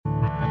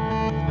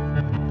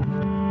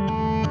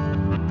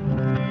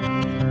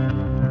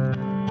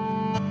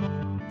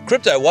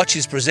Crypto Watch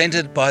is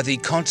presented by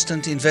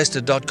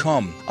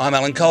theconstantinvestor.com. I'm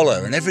Alan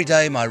Kohler, and every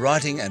day my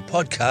writing and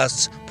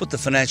podcasts put the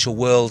financial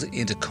world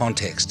into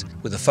context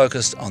with a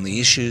focus on the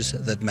issues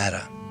that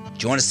matter.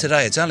 Join us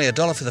today. It's only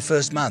 $1 for the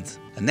first month.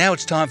 And now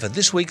it's time for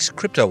this week's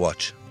Crypto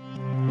Watch.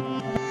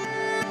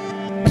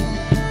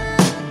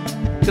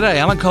 G'day,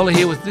 Alan Kohler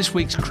here with this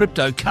week's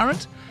Crypto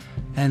Current.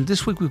 And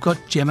this week we've got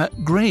Gemma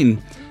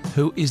Green,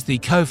 who is the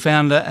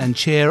co-founder and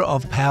chair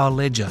of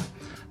Powerledger.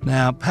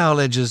 Now,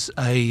 Powerledger's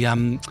a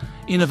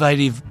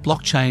innovative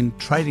blockchain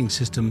trading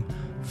system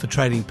for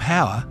trading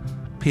power,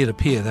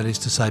 peer-to-peer. That is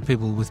to say,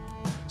 people with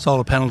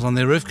solar panels on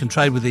their roof can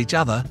trade with each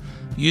other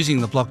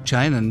using the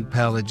blockchain and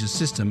Powerledger's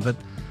system. But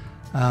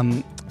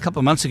a couple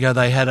of months ago,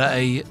 they had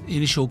a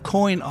initial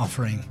coin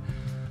offering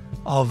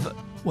of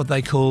what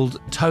they called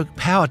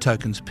power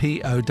tokens,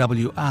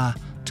 POWR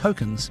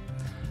tokens,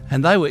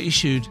 and they were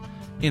issued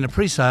in a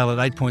pre-sale at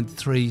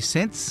 8.3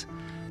 cents.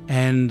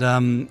 And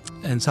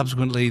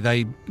subsequently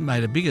they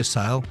made a bigger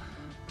sale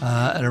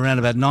at around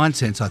about 9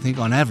 cents, I think,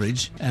 on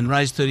average, and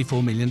raised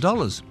 $34 million.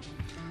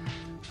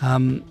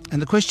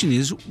 And the question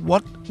is,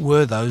 what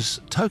were those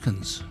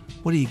tokens?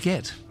 What do you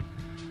get?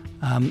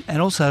 And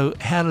also,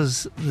 how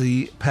does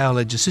the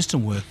Powerledger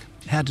system work?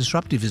 How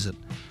disruptive is it?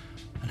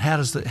 And how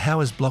is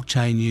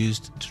blockchain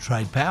used to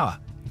trade power?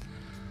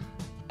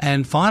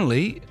 And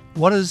finally,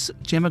 what does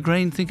Gemma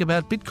Green think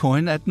about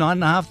Bitcoin at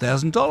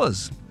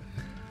 $9,500?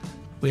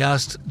 We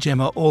asked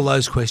Gemma all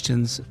those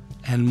questions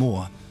and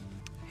more.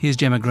 Here's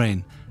Gemma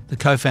Green, the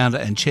co-founder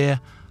and chair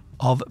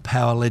of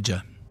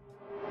Powerledger.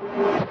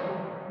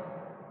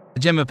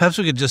 Gemma, perhaps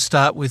we could just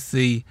start with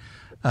the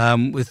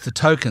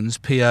tokens,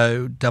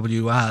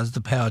 POWRs,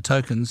 the power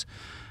tokens.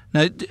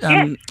 Now,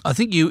 yes. I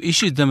think you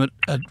issued them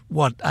at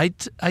what,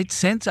 8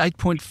 cents,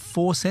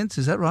 8.4 cents,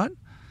 is that right?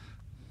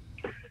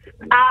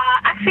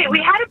 Actually, we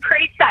had a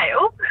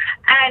pre-sale,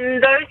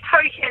 and those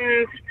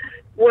tokens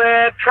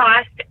were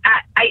priced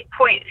at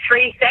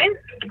 8.3 cents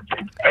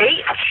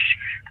each.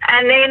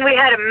 And then we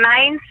had a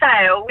main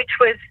sale, which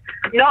was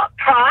not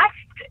priced.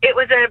 It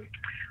was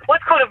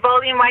what's called a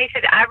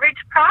volume-weighted average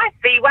price,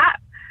 VWAP,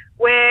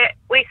 where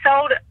we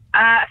sold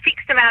a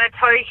fixed amount of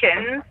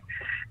tokens,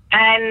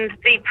 and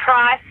the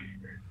price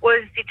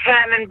was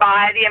determined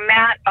by the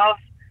amount of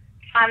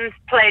funds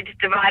pledged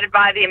divided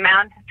by the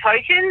amount of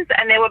tokens,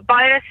 and there were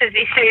bonuses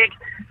issued.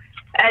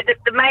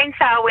 The main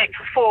sale went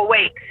for 4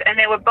 weeks, and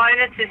there were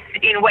bonuses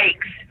in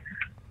weeks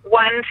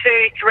 1,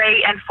 2,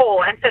 3, and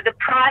 4. And so the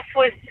price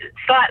was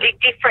slightly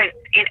different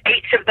in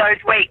each of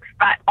those weeks,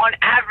 but on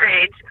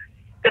average,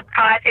 the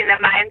price in the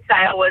main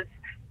sale was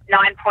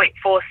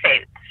 9.4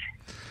 cents.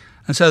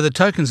 And so the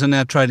tokens are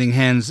now trading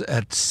hands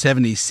at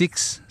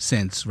 76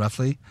 cents,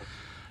 roughly.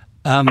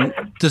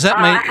 Does that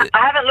mean...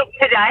 I haven't looked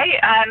today,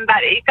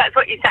 but if that's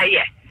what you say,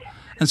 yes.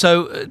 And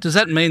so does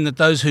that mean that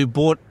those who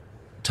bought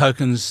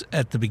tokens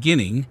at the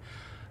beginning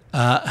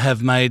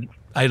have made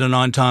 8 or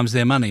 9 times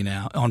their money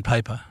now on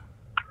paper?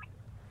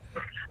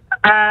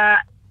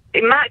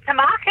 In to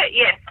market,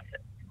 yes.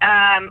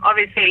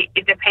 Obviously,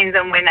 it depends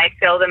on when they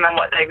sell them and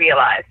what they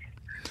realise.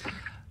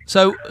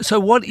 So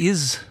what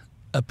is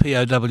a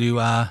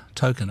POWR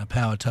token, a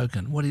power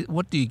token?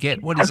 What do you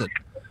get? What is it?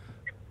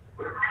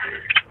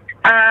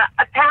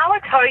 A power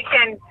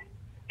token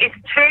is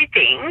 2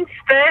 things.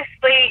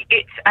 Firstly,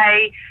 it's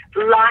a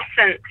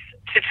licence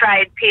to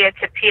trade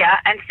peer-to-peer,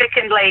 and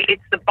secondly,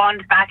 it's the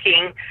bond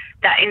backing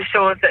that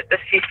ensures that the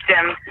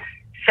system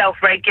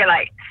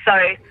self-regulates.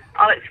 So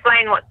I'll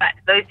explain what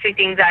those 2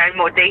 things are in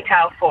more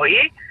detail for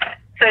you.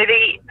 So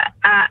the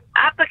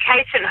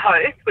application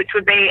host, which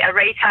would be a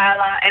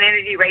retailer, an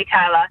energy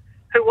retailer,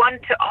 who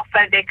want to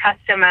offer their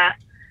customer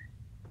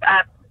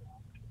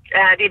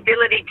the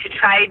ability to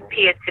trade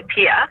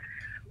peer-to-peer,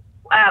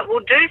 will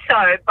do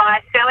so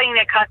by selling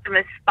their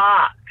customers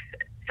sparks.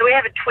 So we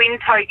have a twin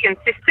token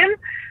system.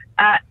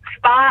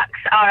 Sparks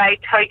are a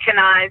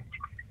tokenized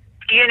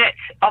unit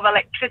of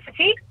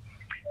electricity.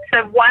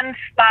 So 1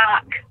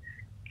 spark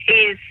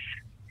is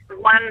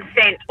 1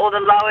 cent, or the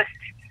lowest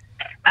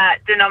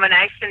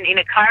denomination in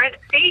a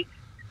currency.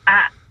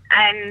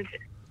 And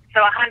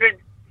so 100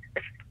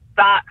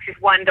 sparks is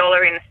 $1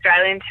 in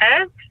Australian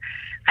terms.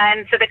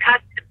 And so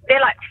they're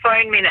like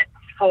phone minutes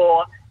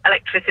for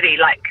electricity,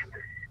 like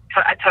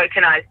a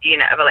tokenized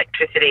unit of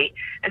electricity.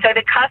 And so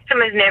the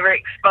customer's never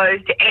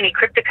exposed to any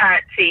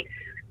cryptocurrency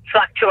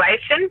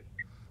fluctuation.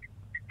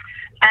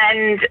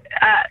 And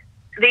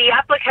the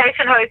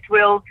application host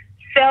will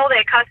sell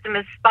their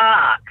customers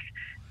sparks.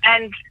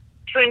 And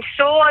to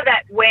ensure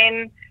that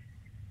when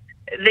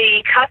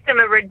the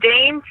customer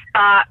redeems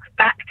sparks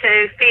back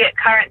to fiat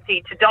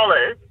currency, to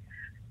dollars,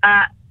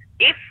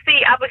 if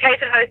the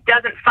application host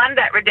doesn't fund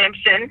that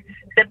redemption,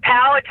 the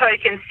power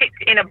token sits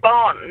in a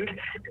bond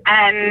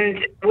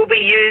and will be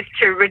used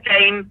to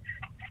redeem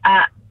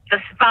the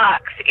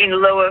sparks in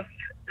lieu of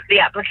the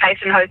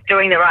application host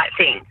doing the right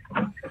thing.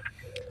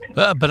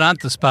 But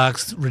aren't the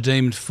sparks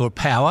redeemed for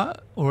power,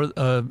 or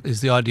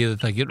is the idea that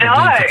they get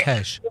redeemed for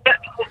cash?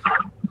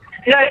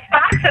 No,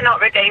 sparks are not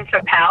redeemed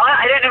for power.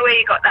 I don't know where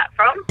you got that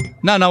from.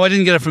 No, I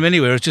didn't get it from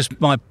anywhere. It's just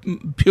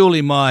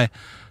purely my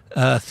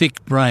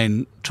thick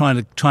brain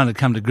trying to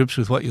come to grips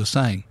with what you're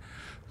saying.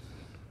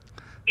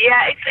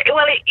 Yeah, it is.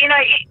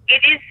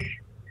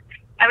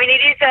 I mean,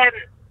 it is a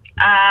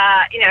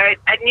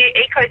new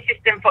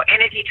ecosystem for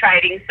energy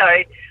trading. So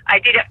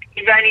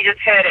you've only just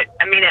heard it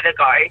a minute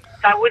ago.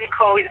 So I wouldn't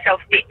call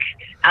yourself thick,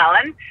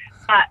 Alan.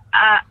 But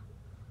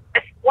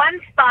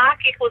one spark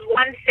equals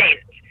 1 cent,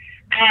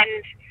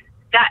 and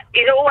that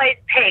is always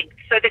pegged.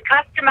 So the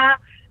customer,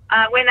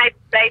 when they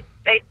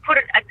put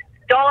 $1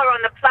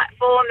 on the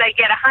platform, they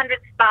get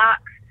 100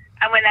 sparks,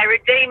 and when they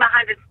redeem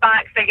 100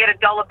 sparks, they get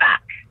 $1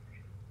 back.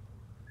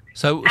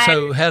 So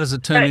how does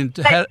it turn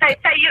into? Say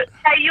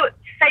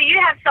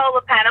you have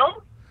solar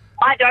panels.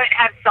 I don't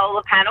have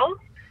solar panels.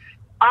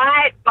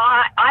 I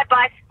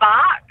buy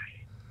sparks,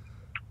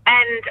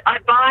 and I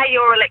buy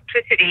your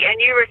electricity, and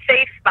you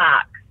receive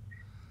sparks.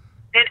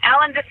 Then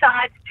Alan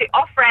decides to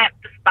off-ramp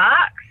the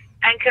sparks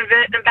and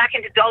convert them back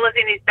into dollars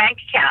in his bank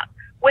account.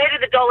 Where do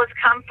the dollars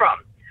come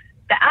from?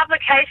 The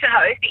application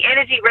host, the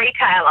energy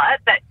retailer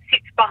that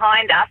sits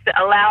behind us that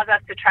allows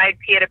us to trade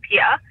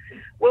peer-to-peer,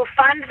 will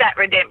fund that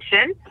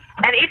redemption.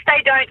 And if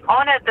they don't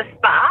honour the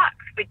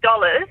sparks with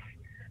dollars,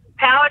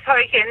 power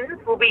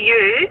tokens will be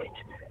used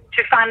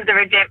to fund the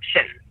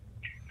redemption.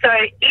 So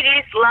it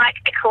is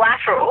like a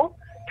collateral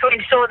to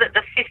ensure that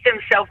the system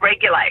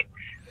self-regulates.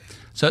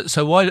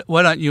 So why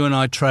don't you and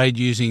I trade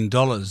using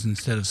dollars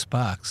instead of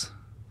sparks?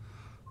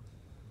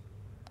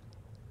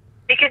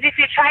 Because if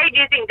you trade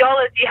using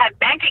dollars, you have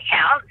bank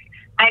accounts,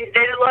 and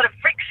there's a lot of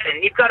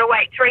friction. You've got to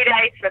wait 3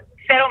 days for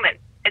settlement,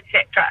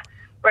 etc.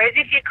 Whereas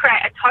if you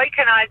create a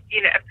tokenised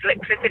unit of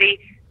electricity,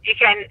 you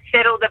can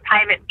settle the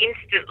payment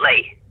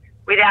instantly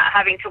without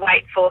having to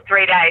wait for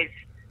 3 days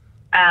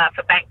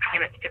for bank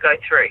payments to go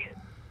through.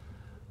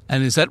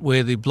 And is that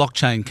where the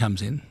blockchain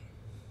comes in?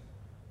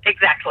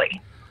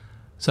 Exactly.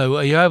 So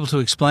are you able to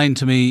explain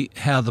to me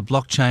how the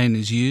blockchain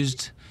is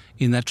used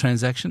in that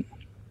transaction?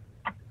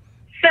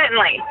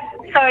 Certainly.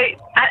 So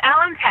at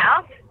Alan's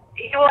house,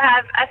 you will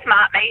have a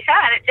smart meter,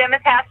 and at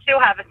Gemma's house, she'll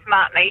have a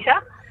smart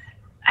meter.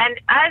 And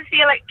as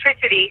the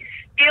electricity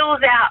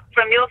spills out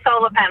from your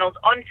solar panels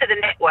onto the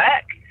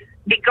network,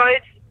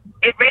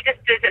 it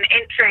registers an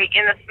entry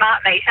in the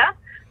smart meter,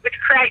 which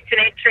creates an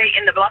entry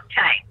in the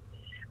blockchain.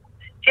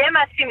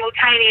 Gemma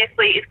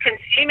simultaneously is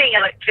consuming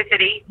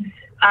electricity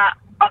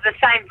of the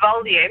same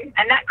volume,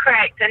 and that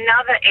creates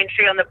another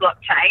entry on the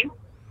blockchain.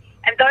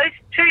 And those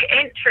two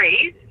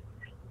entries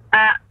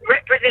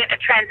represent a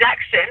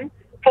transaction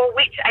for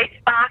which a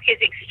spark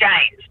is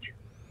exchanged.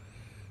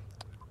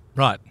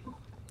 Right.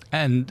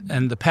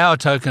 And the power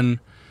token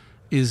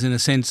is, in a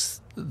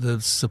sense, the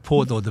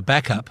support or the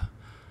backup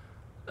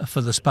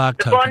for the spark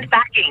token. The bond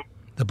backing.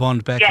 The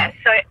bond backing. Yes,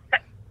 so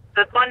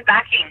the bond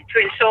backing to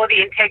ensure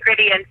the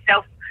integrity and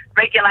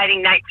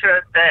self-regulating nature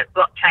of the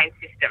blockchain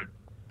system.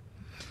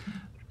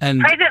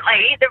 And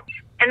presently, if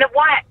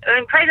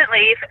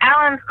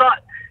Alan's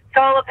got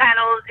solar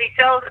panels, he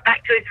sells it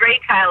back to his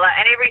retailer,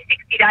 and every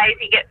 60 days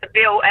he gets a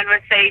bill and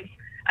receives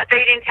a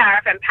feed-in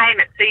tariff and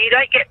payment. So you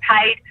don't get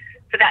paid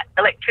for that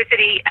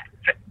electricity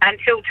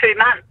until 2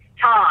 months'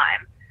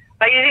 time.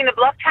 By using the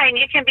blockchain,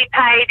 you can be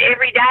paid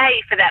every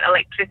day for that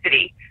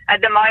electricity.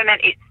 At the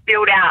moment, it's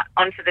spilled out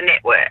onto the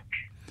network.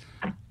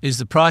 Is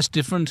the price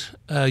different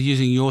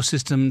using your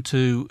system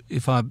to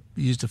if I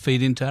used a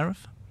feed-in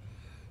tariff?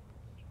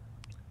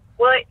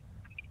 Well,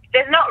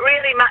 there's not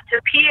really much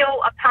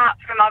appeal apart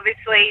from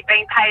obviously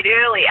being paid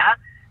earlier,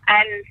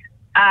 and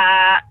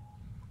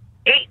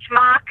each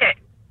market,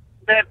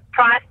 the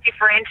price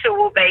differential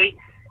will be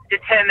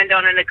determined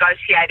on a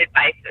negotiated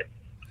basis.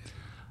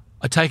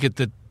 I take it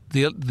that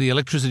the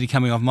electricity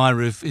coming off my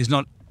roof is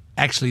not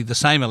actually the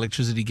same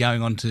electricity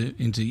going on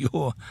into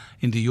your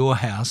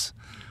house.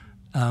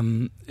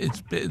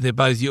 We're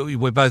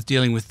both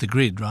dealing with the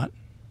grid, right?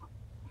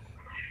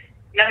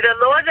 No, the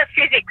laws of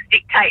physics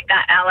dictate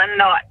that, Alan,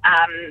 not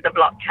the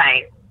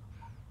blockchain.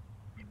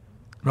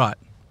 Right.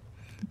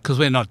 Because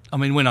we're not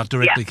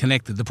directly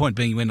connected. The point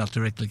being we're not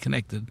directly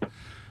connected.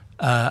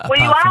 Well,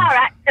 you are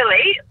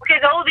actually,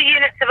 because all the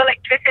units of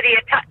electricity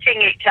are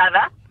touching each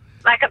other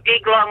like a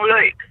big long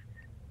loop.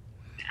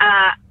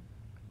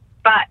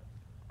 But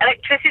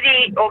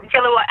electricity or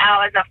kilowatt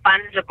hours are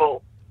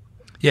fungible.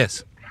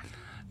 Yes.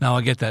 No,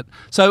 I get that.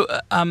 So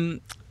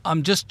I'm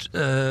just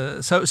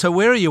so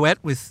where are you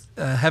at with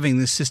having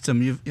this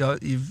system?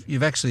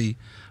 You've actually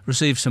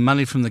received some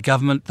money from the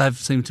government. They've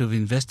seemed to have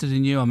invested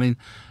in you. I mean,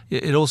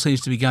 it all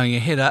seems to be going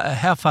ahead.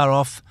 How far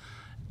off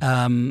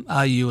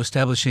are you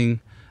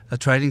establishing a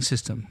trading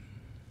system?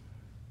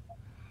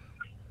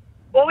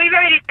 Well, we've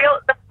already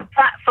built the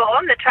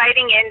platform, the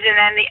trading engine,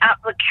 and the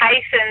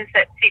applications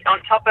that sit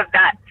on top of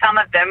that, some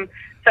of them.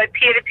 So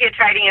peer-to-peer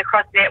trading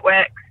across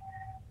networks,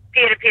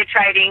 peer-to-peer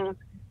trading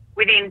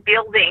within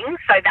buildings.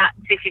 So that's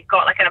if you've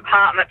got like an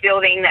apartment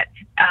building that's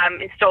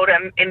installed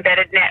an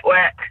embedded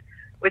network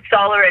with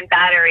solar and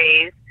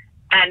batteries,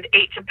 and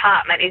each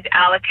apartment is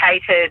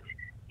allocated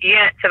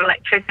units of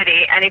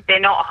electricity. And if they're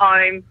not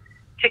home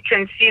to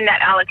consume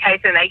that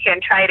allocation, they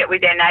can trade it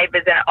with their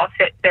neighbours and it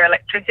offsets their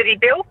electricity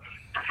bill.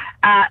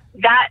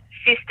 That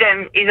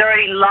system is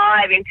already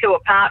live in 2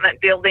 apartment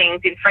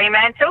buildings in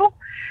Fremantle.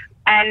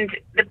 And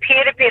the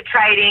peer-to-peer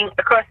trading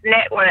across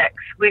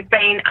networks, we've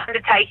been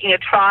undertaking a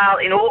trial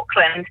in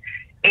Auckland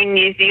in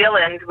New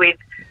Zealand with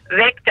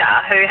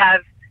Vector, who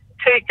have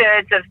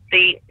 2/3 of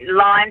the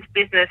lines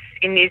business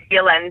in New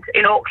Zealand,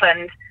 in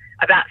Auckland,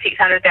 about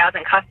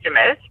 600,000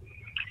 customers.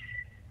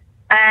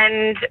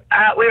 And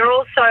we're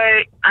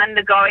also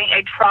undergoing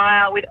a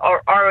trial with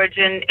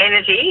Origin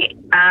Energy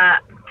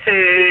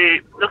to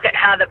look at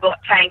how the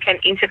blockchain can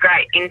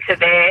integrate into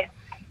their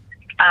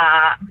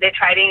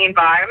trading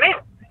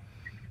environment.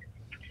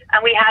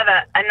 And we have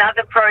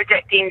another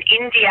project in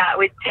India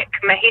with Tech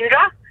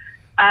Mahindra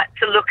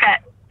to look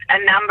at a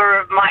number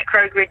of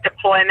microgrid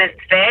deployments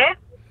there.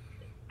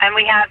 And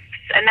we have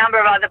a number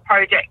of other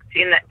projects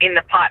in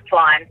the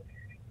pipeline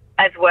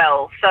as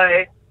well.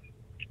 So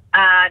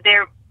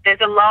there's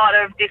a lot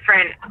of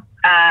different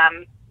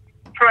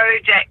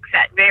projects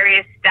at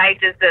various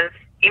stages of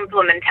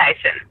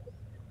implementation.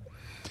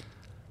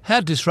 How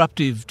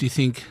disruptive do you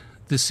think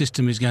this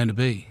system is going to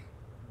be?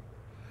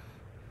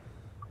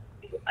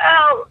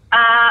 Well,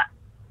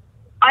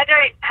 I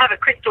don't have a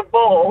crystal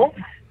ball,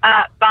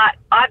 but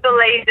I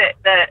believe that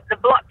the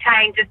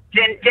blockchain just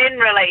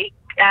generally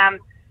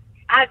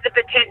has the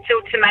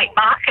potential to make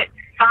markets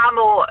far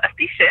more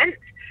efficient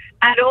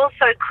and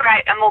also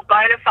create a more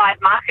bona fide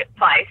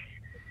marketplace,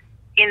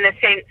 in the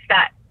sense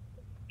that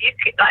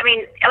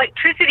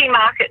electricity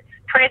markets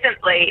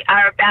presently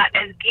are about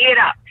as geared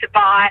up to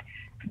buy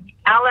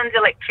Allen's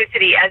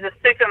electricity as a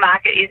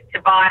supermarket is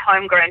to buy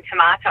homegrown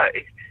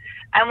tomatoes.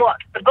 And what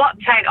the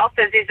blockchain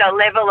offers is a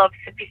level of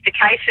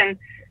sophistication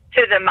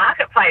to the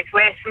marketplace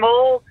where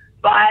small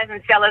buyers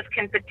and sellers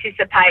can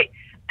participate,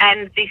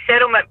 and the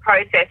settlement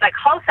process, like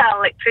wholesale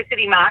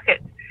electricity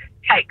markets,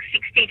 take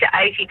 60 to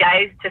 80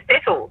 days to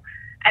settle.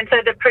 And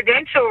so the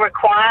prudential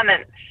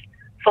requirements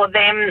for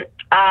them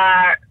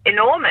are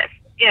enormous.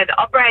 You know, the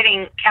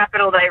operating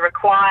capital they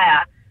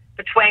require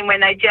between when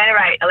they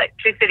generate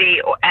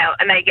electricity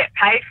and they get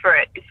paid for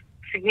it is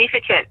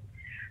significant.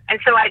 And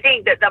so I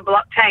think that the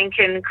blockchain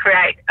can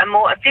create a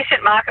more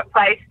efficient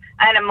marketplace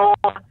and a more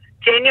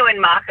genuine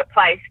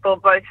marketplace for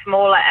both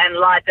smaller and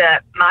larger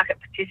market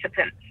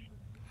participants.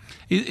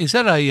 Is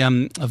that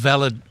a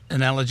valid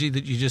analogy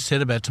that you just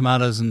said about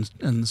tomatoes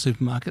and the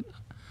supermarket?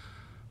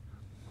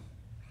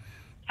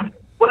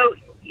 Well,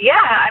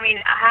 yeah. I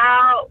mean,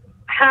 how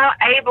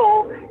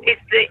able is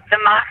the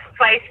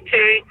marketplace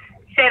to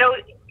settle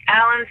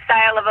Alan's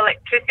sale of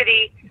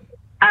electricity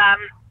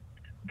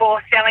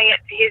for selling it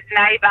to his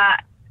neighbour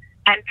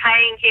and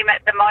paying him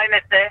at the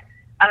moment the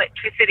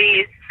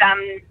electricity is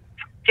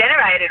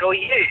generated or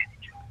used?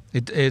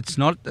 It's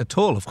not at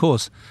all, of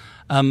course.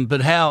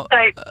 But how?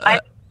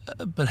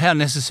 But how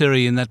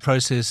necessary in that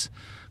process?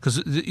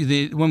 Because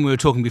when we were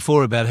talking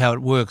before about how it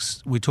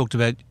works, we talked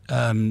about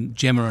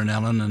Gemma and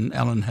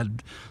Alan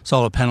had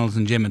solar panels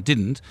and Gemma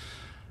didn't.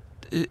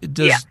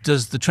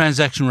 Does the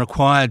transaction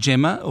require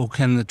Gemma, or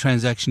can the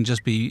transaction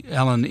just be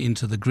Alan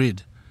into the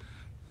grid?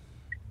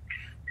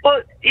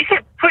 Well, you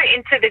could put it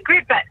into the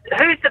grid, but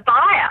who's the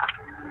buyer?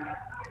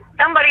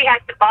 Somebody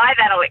has to buy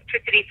that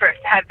electricity for it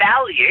to have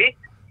value.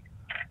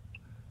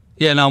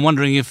 Yeah, and I'm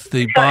wondering if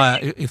the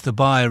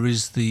buyer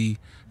is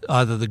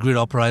either the grid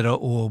operator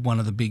or one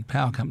of the big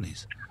power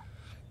companies.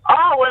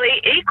 Oh, well,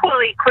 it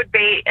equally could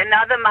be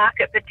another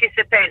market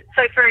participant.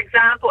 So, for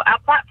example, our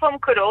platform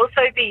could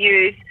also be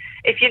used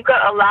if you've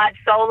got a large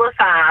solar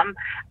farm.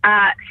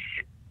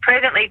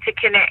 Presently, to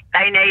connect,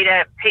 they need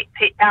a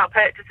power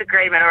purchase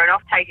agreement or an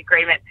offtake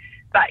agreement,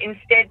 but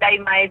instead they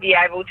may be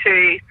able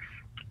to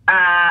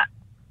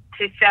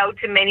sell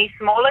to many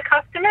smaller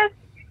customers.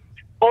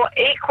 Or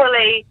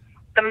equally,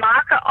 the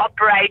market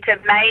operator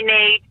may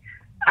need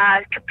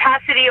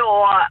capacity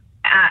or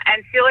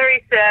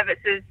ancillary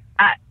services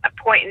at a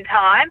point in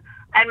time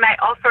and may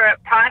offer a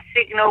price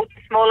signal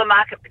to smaller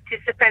market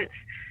participants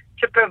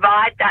to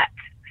provide that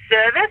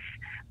service.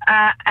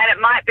 And it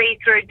might be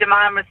through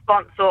demand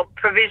response or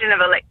provision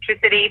of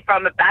electricity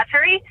from a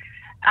battery.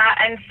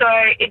 And so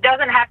it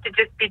doesn't have to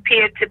just be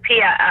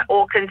peer-to-peer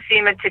or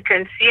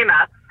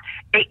consumer-to-consumer.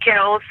 It can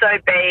also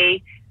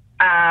be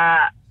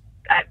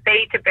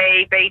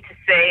B2B,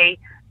 B2C,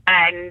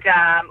 and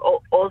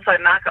also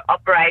market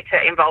operator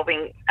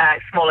involving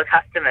smaller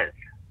customers.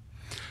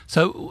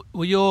 So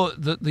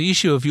the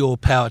issue of your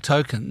power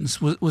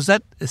tokens, was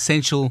that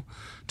essential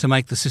to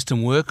make the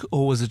system work,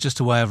 or was it just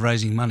a way of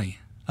raising money,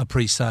 a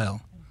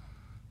pre-sale?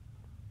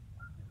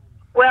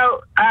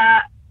 Well,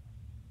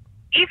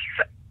 if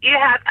you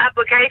have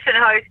application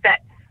hosts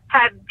that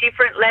have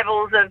different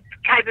levels of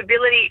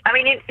capability, I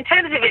mean, in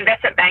terms of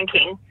investment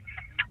banking,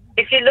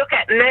 if you look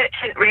at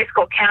merchant risk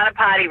or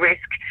counterparty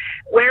risk,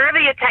 wherever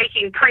you're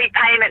taking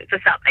prepayment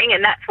for something,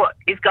 and that's what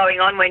is going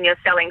on when you're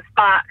selling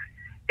Sparks,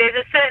 there's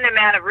a certain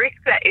amount of risk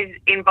that is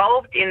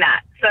involved in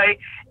that. So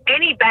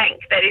any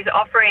bank that is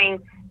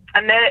offering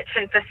a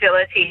merchant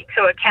facility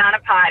to a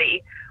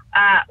counterparty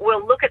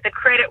will look at the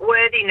credit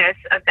worthiness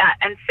of that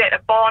and set a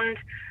bond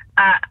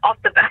off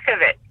the back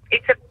of it.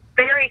 It's a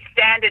very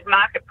standard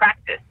market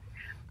practice.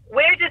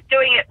 We're just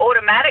doing it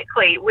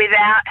automatically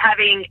without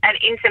having an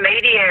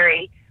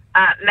intermediary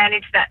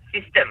manage that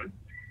system.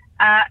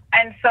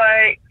 And so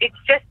it's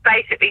just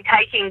basically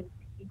taking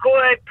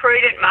good,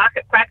 prudent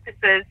market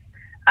practices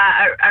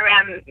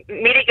around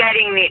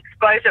mitigating the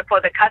exposure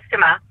for the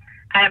customer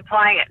and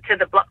applying it to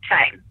the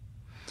blockchain.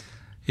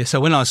 Yeah,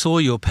 so when I saw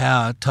your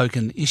Power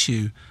token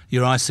issue,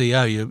 your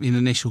ICO, your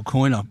initial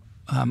coin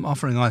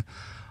offering, I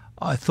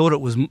thought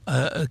it was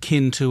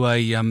akin to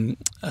a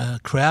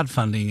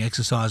crowdfunding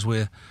exercise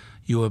where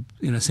you were,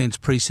 in a sense,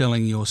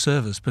 pre-selling your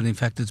service, but in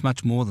fact it's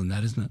much more than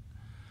that, isn't it?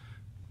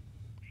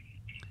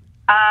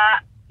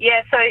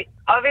 Yeah, so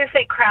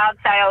obviously crowd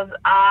sales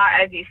are,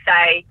 as you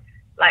say,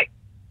 like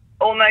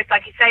almost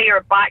like you say you're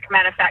a bike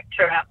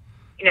manufacturer,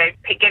 you know,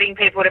 getting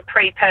people to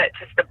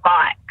pre-purchase the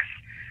bikes.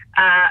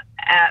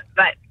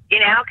 But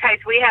in our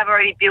case, we have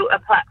already built a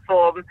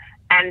platform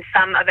and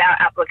some of our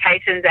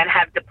applications and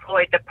have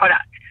deployed the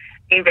product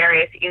in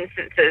various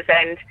instances.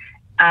 And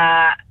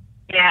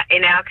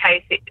in our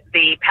case,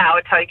 the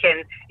Power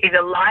token is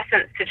a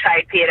license to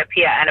trade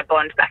peer-to-peer and a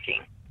bond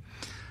backing.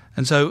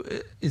 And so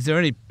is there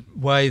any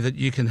way that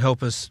you can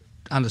help us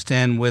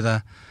understand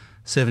whether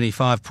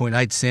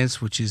 75.8 cents,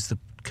 which is the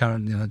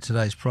current,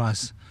 today's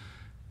price,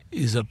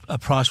 is a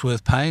price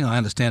worth paying? I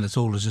understand it's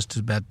all just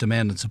about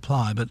demand and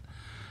supply, but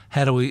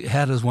how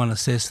does one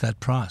assess that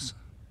price?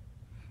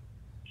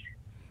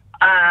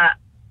 I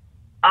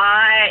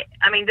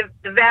mean,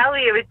 the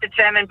value is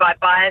determined by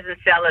buyers and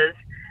sellers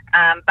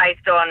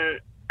based on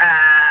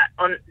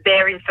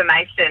their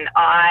information.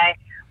 I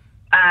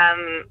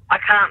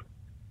can't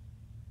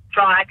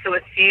try to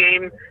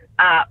assume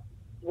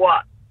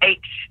what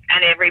each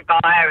and every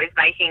buyer is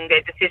making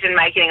their decision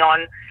making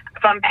on.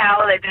 From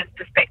Power Ledger's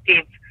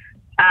perspective,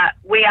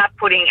 we are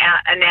putting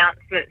out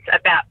announcements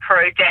about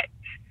projects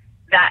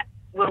that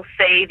will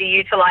see the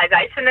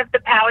utilisation of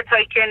the Power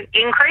token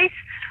increase,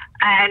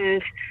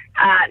 and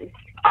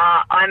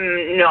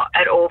I'm not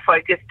at all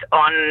focused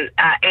on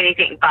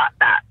anything but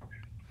that.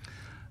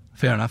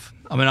 Fair enough.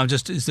 I mean,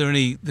 is there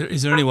any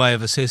way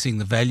of assessing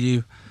the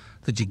value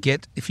that you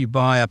get if you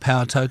buy a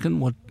Power token?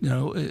 What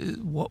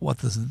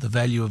the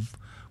value of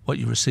what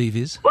you receive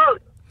is? Well,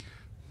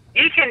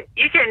 you can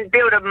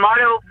build a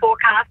model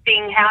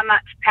forecasting how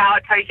much Power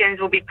tokens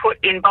will be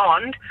put in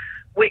bond,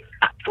 which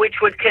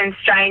would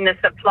constrain the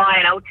supply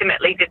and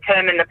ultimately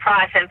determine the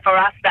price. And for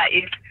us, that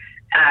is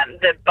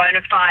the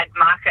bona fide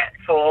market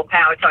for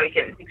Power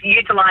tokens. It's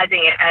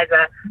utilising it as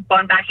a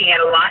bond backing at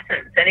a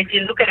license. And if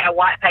you look at our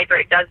white paper,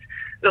 it does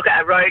look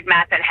at a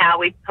roadmap and how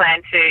we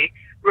plan to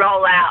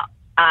roll out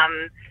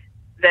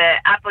the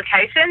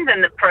applications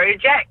and the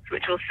project,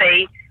 which will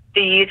see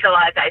the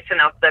utilisation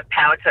of the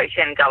Power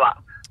token go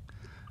up.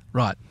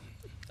 Right.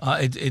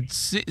 It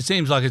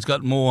seems like it's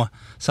got more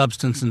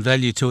substance and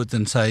value to it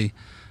than, say,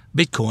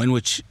 Bitcoin,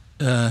 which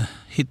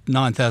hit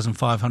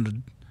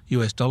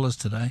 $9,500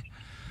 today.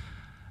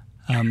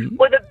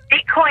 Well, the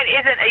Bitcoin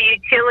isn't a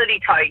utility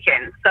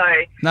token, so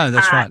no,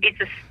 that's right.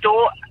 It's a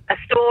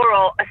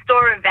store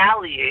of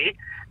value,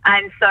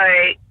 and so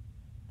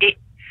it's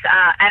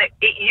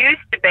it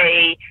used to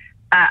be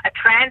a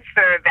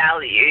transfer of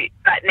value,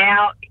 but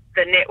now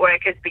the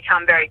network has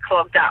become very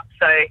clogged up,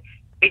 so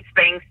it's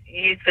being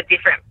used for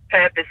different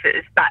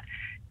purposes. But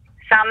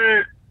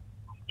some,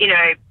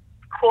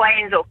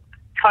 coins or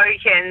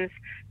tokens,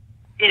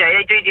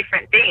 they do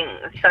different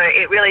things. So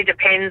it really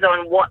depends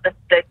on what the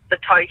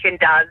token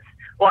does,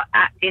 what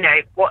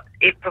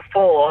it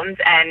performs,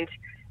 and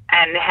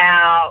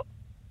how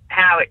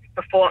it's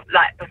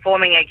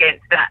performing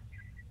against that.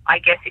 I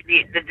guess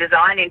the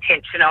design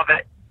intention of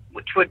it,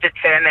 which would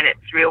determine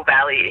its real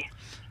value.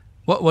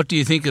 What do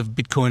you think of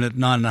Bitcoin at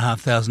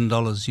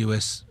 $9,500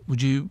 US?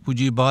 Would you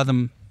buy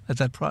them at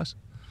that price?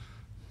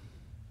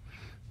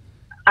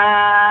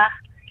 I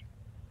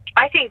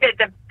think that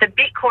the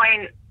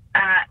Bitcoin,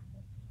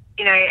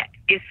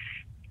 is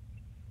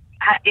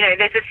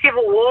there's a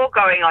civil war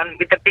going on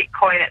with the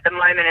Bitcoin at the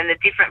moment, and the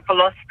different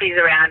philosophies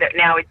around it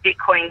now with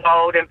Bitcoin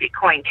Gold and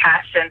Bitcoin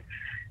Cash, and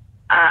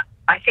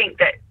I think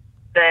that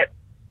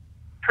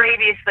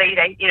previously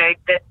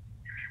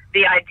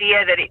the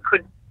idea that it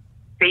could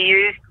be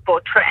used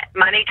for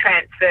money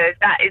transfers,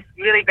 that is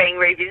really being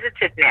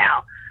revisited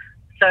now.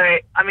 So,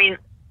 I mean,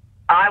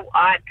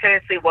 I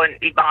personally wouldn't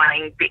be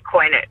buying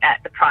Bitcoin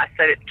at the price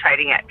that it's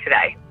trading at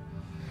today.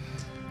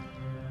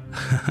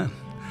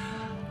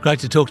 Great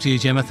to talk to you,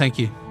 Gemma. Thank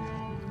you.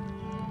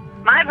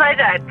 My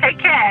pleasure. Take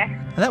care.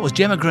 And that was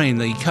Gemma Green,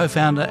 the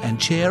co-founder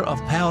and chair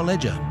of Power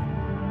Ledger.